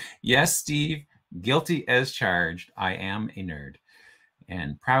 Yes, Steve, guilty as charged. I am a nerd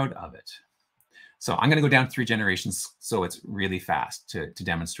and proud of it. So I'm going to go down 3 generations so it's really fast to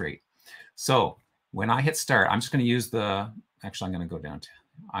demonstrate. So when I hit start, I'm just going to use actually, I'm going to go down to,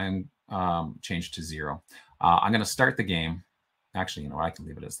 change to 0. I'm going to start the game. Actually, you know what? I can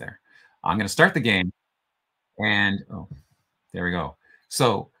leave it as there. I'm going to start the game, and oh, there we go.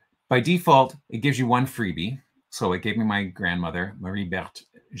 So by default, it gives you 1 freebie. So it gave me my grandmother, Marie-Berthe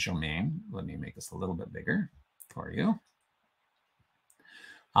Germain. Let me make this a little bit bigger for you.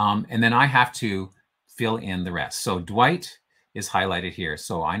 And then I have to fill in the rest. So Dwight is highlighted here.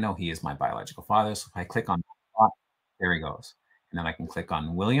 So I know he is my biological father. So if I click on that, there he goes. And then I can click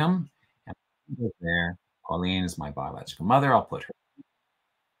on William, and there. Pauline is my biological mother. I'll put her.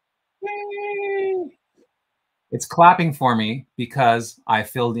 Yay! It's clapping for me because I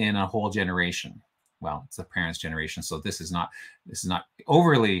filled in a whole generation. Well, it's a parent's generation, so this is not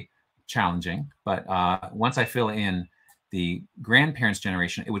overly challenging. But once I fill in the grandparents'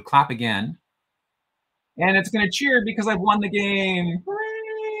 generation, it would clap again, and it's going to cheer because I've won the game.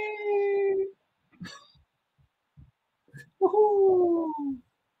 Hooray! Woohoo!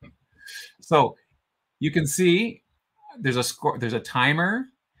 So you can see there's a score, there's a timer.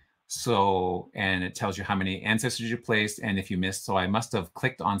 So, and it tells you how many ancestors you placed and if you missed. So I must have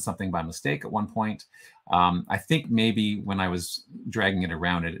clicked on something by mistake at one point. I think maybe when I was dragging it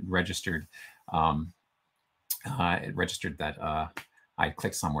around, it registered that I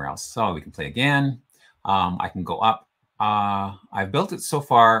clicked somewhere else. So we can play again. I can go up. I've built it so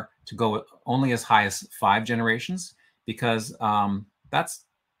far to go only as high as 5 generations because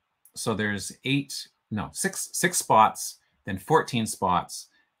so there's 6 spots, then 14 spots,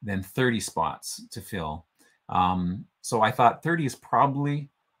 then 30 spots to fill. So I thought 30 is probably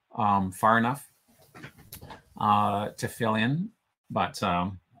far enough to fill in, but I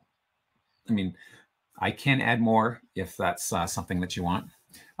mean, I can add more if that's something that you want.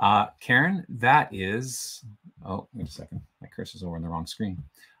 Karen, that is, oh, wait a second. My cursor's over on the wrong screen.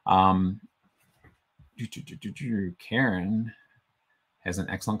 Karen has an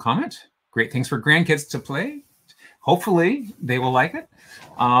excellent comment. Great things for grandkids to play. Hopefully they will like it.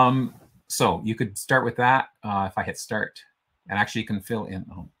 So you could start with that if I hit start. And actually you can fill in,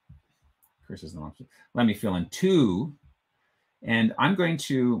 oh, cursor's not, let me fill in 2. And I'm going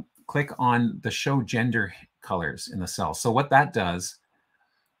to click on the show gender colors in the cell. So what that does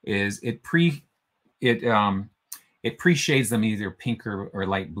is it pre-shades them either pink or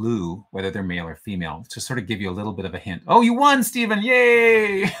light blue, whether they're male or female, to sort of give you a little bit of a hint. Oh, you won, Stephen!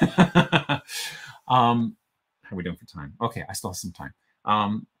 Yay! How are we doing for time? Okay, I still have some time.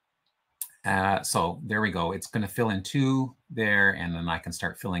 So there we go. It's going to fill in 2 there, and then I can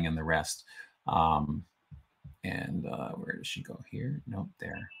start filling in the rest. And where does she go here? Nope,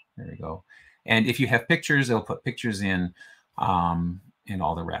 there. There we go. And if you have pictures, it'll put pictures in and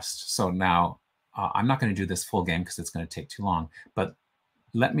all the rest. So now I'm not going to do this full game because it's going to take too long. But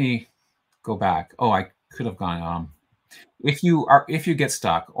let me go back. Oh, I could have gone. If you get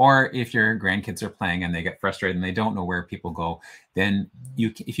stuck, or if your grandkids are playing and they get frustrated and they don't know where people go, then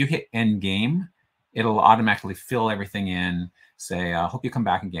if you hit end game, it'll automatically fill everything in. Say, hope you come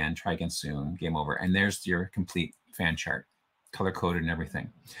back again. Try again soon. Game over. And there's your complete fan chart, color coded and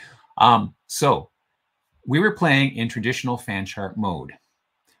everything. So we were playing in traditional fan chart mode,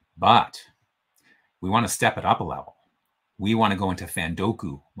 but we want to step it up a level. We want to go into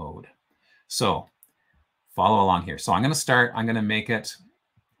Fandoku mode. So follow along here. So I'm going to start. I'm going to make it.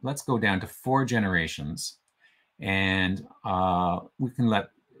 Let's go down to 4 generations, and we can let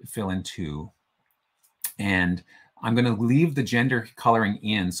fill in 2. And I'm going to leave the gender coloring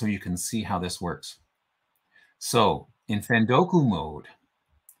in so you can see how this works. So in Fandoku mode,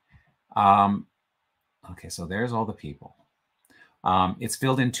 okay, so there's all the people. It's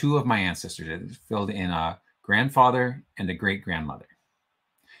filled in 2 of my ancestors. It's filled in a grandfather and a great-grandmother.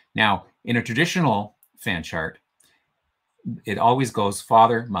 Now, in a traditional fan chart, it always goes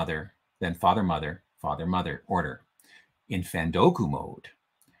father, mother, then father, mother, father, mother order. In Fandoku mode,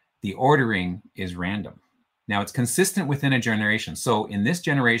 the ordering is random. Now, it's consistent within a generation. So in this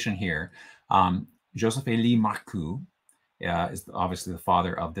generation here, Joseph Elie Marcoux is obviously the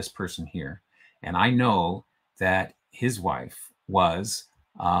father of this person here. And I know that his wife was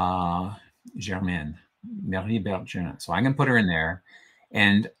Germaine, Marie Bergin. So I'm going to put her in there.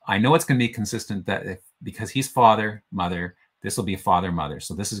 And I know it's going to be consistent that because he's father, mother, this will be father, mother.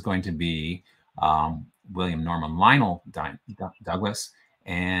 So this is going to be William Norman Lionel Douglas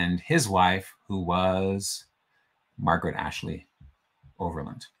and his wife, who was Margaret Ashley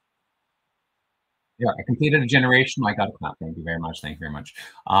Overland. Yeah, I completed a generation. I got a clap. Thank you very much. Thank you very much.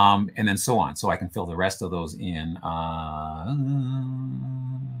 And then so on. So I can fill the rest of those in.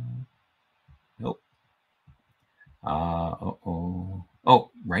 Nope. Oh,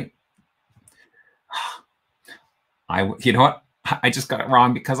 right. You know what? I just got it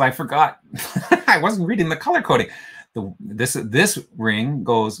wrong because I forgot. I wasn't reading the color coding. This ring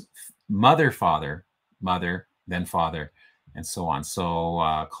goes mother, father, mother, then father, and so on.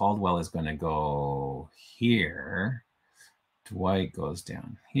 So Caldwell is going to go here. Dwight goes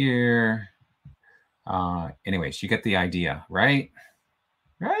down here. Anyways, you get the idea, right?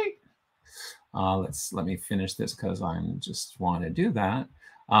 Right? Let me finish this because I just want to do that.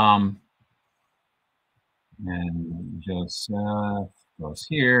 And Joseph goes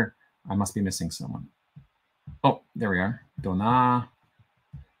here. I must be missing someone. Oh, there we are. Donna.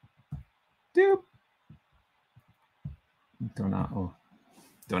 Doop. Donna. Oh,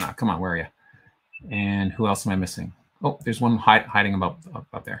 Donna. Come on, where are you? And who else am I missing? Oh, there's one hiding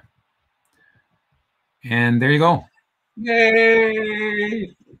up there. And there you go.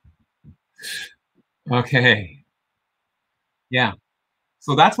 Yay! Okay. Yeah.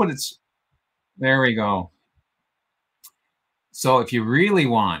 So that's what it's. There we go. So if you really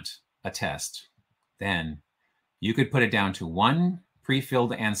want a test, then you could put it down to 1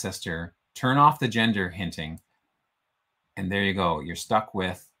 pre-filled ancestor, turn off the gender hinting, and there you go. You're stuck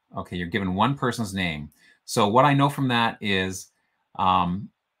with, okay, you're given one person's name. So what I know from that is,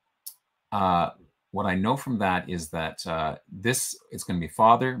 this it's going to be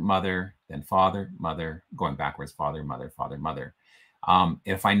father, mother, then father, mother, going backwards, father, mother, father, mother.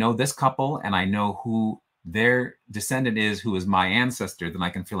 If I know this couple and I know who their descendant is, who is my ancestor, then I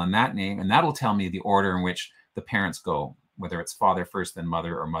can fill in that name, and that'll tell me the order in which the parents go, whether it's father first, then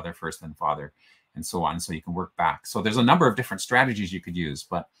mother, or mother first, then father, and so on. So you can work back. So there's a number of different strategies you could use,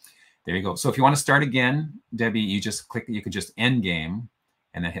 but there you go. So if you want to start again, Debbie, you just click, you could just end game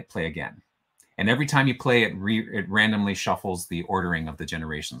and then hit play again. And every time you play, it randomly shuffles the ordering of the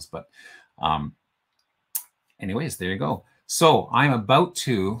generations. But anyways, there you go. So I'm about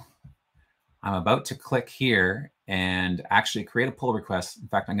to click here and actually create a pull request. In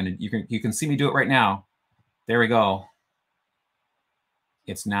fact, you can see me do it right now. There we go.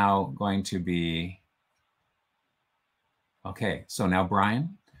 It's now going to be, okay. So now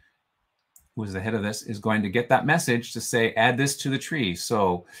Brian, who is the head of this, is going to get that message to say, add this to the tree.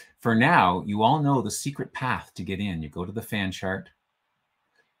 So for now, you all know the secret path to get in. You go to the fan chart,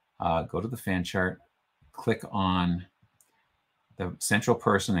 click on the central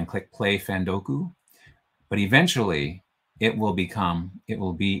person and click play Fandoku. But eventually it will be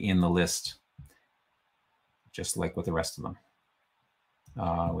in the list, just like with the rest of them.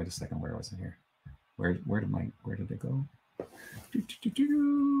 Wait a second, where was it here? Where did it go?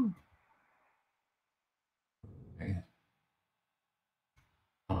 Okay.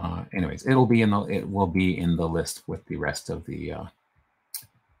 Anyways, it will be in the list with the rest of the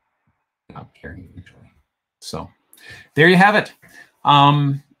carrying eventually. So there you have it.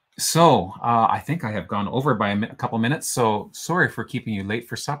 I think I have gone over by a couple minutes, so sorry for keeping you late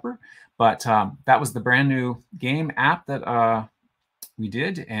for supper, but that was the brand new game app that we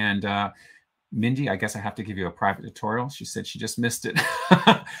did. And Mindy, I guess I have to give you a private tutorial. She said she just missed it.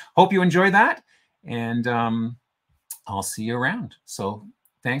 Hope you enjoy that, and I'll see you around. So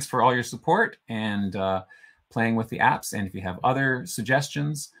thanks for all your support and playing with the apps. And if you have other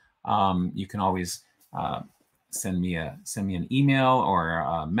suggestions, you can always send me an email or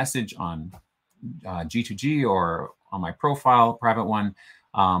a message on G2G or on my profile, private one.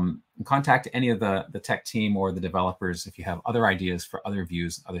 Contact any of the tech team or the developers if you have other ideas for other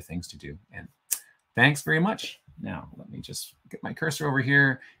views, other things to do. And thanks very much. Now, let me just get my cursor over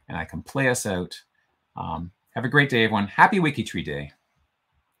here and I can play us out. Have a great day, everyone. Happy WikiTree Day.